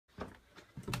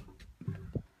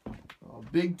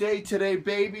Big day today,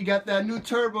 baby. Got that new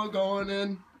turbo going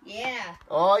in. Yeah.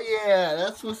 Oh yeah,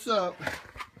 that's what's up.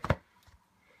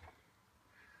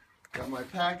 Got my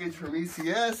package from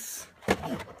ECS.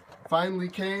 Finally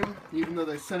came, even though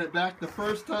they sent it back the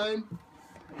first time.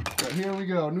 But here we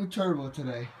go, new turbo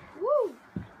today. Woo!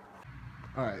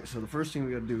 Alright, so the first thing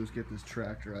we gotta do is get this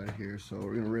tractor out of here. So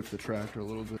we're gonna rip the tractor a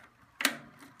little bit.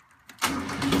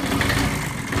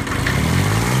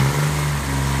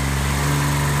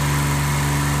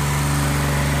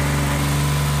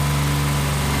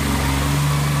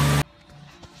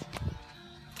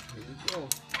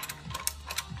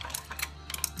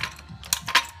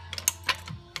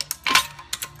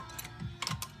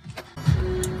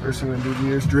 First thing I'm going to do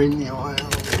here is drain the oil.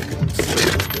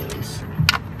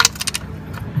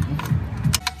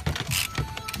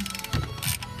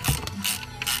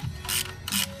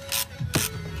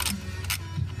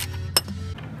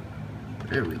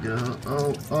 There we go.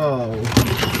 Oh.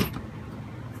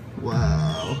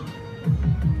 Wow.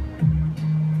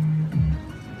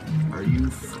 Are you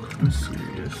fucking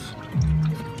serious?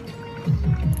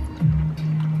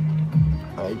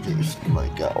 I just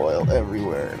got oil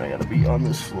everywhere and I gotta be on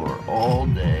this floor all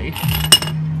day.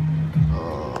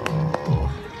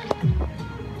 Oh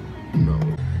no.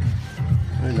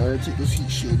 Alright, now I gotta take this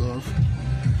heat shield off.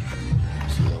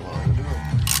 See how long I do it.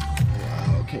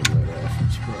 Wow, came right off. I'm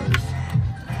surprised.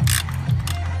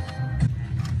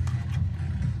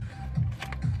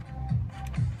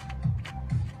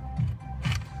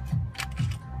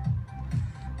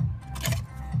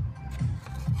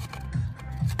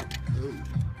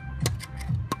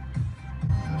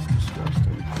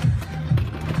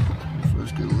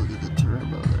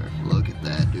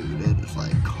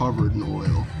 Covered in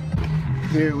oil.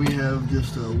 Here we have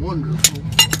just a wonderful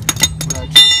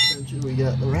ratchet extension. We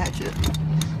got the ratchet.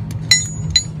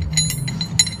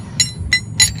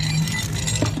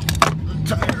 The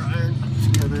tire iron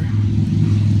together.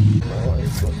 Oh,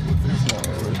 it's like with this now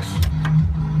it works.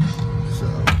 So.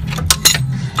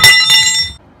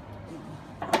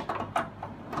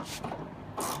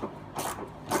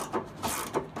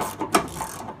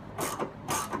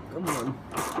 Come on.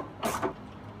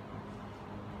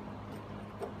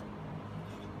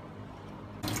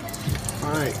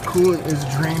 Alright, coolant is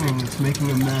draining. It's making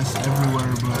a mess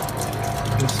everywhere, but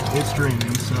it's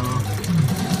draining, so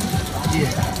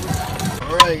yeah.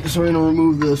 Alright, so we're gonna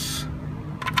remove this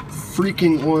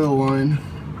freaking oil line.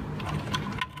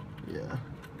 Yeah.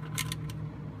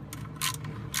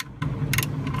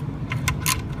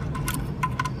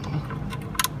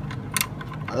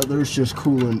 There's just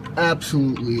coolant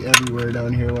absolutely everywhere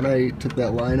down here. When I took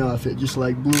that line off, it just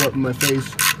like blew up in my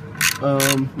face.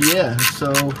 Yeah,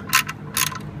 so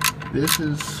this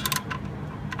is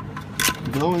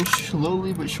going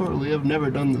slowly but surely. I've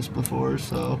never done this before,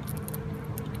 so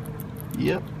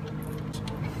yep.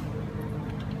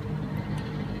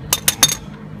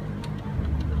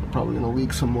 Probably gonna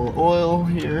leak some more oil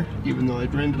here, even though I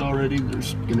drained it already.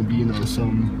 There's gonna be,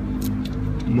 some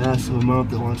massive amount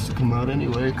that wants to come out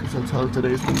anyway, because that's how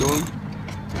today's been going.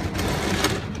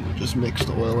 Just mix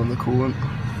the oil and the coolant.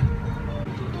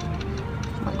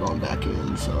 It's not going back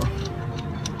in, so.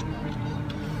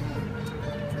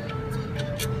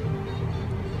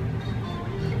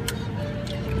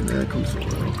 And there comes the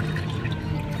oil.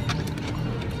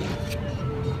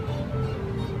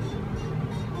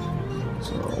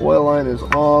 So oil line is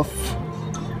off,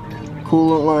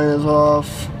 coolant line is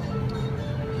off.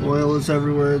 Oil is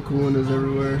everywhere, coolant is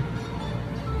everywhere.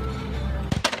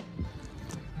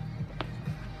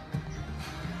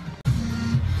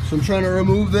 So I'm trying to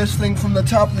remove this thing from the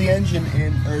top of the engine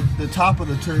or the top of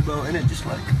the turbo, and it just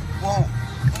like, whoa.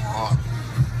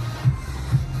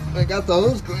 I got the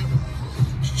hose going.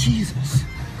 Jesus.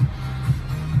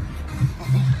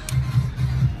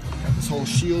 Got this whole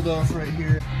shield off right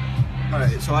here.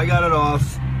 Alright, so I got it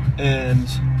off, and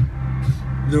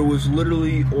there was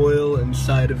literally oil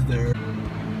inside of there.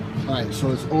 Alright,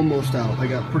 so it's almost out. I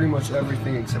got pretty much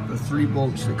everything except the 3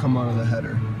 bolts that come out of the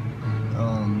header.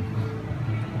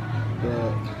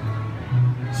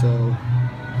 So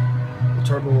the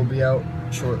turbo will be out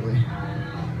shortly.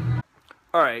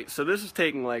 Alright, so this is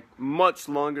taking much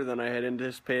longer than I had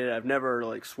anticipated. I've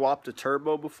never swapped a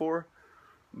turbo before,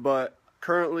 but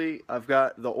currently I've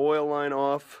got the oil line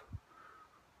off.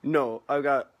 No,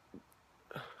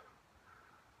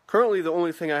 currently the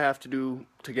only thing I have to do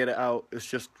to get it out is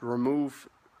just remove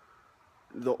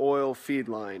the oil feed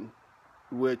line,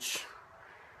 which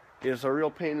is a real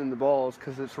pain in the balls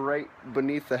because it's right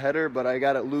beneath the header, but I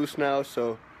got it loose now,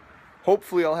 so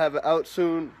hopefully I'll have it out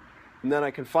soon, and then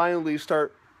I can finally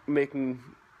start making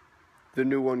the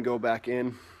new one go back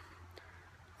in.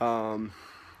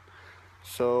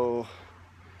 So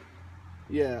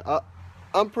yeah,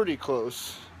 I'm pretty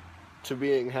close to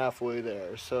being halfway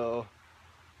there. So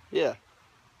yeah,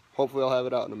 hopefully I'll have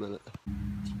it out in a minute.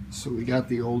 So we got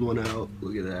the old one out.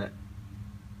 Look at that.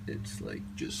 It's like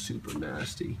just super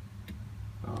nasty.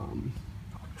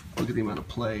 Look at the amount of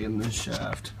play in this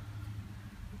shaft.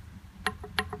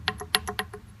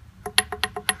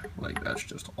 Like, that's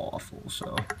just awful.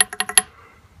 So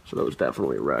that was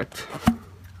definitely wrecked.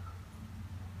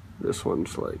 This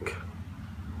one's like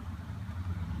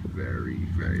very,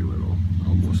 very little,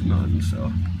 almost none.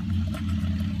 So,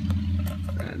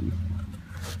 and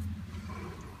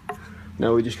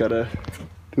now we just gotta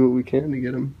do what we can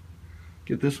to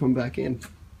get this one back in.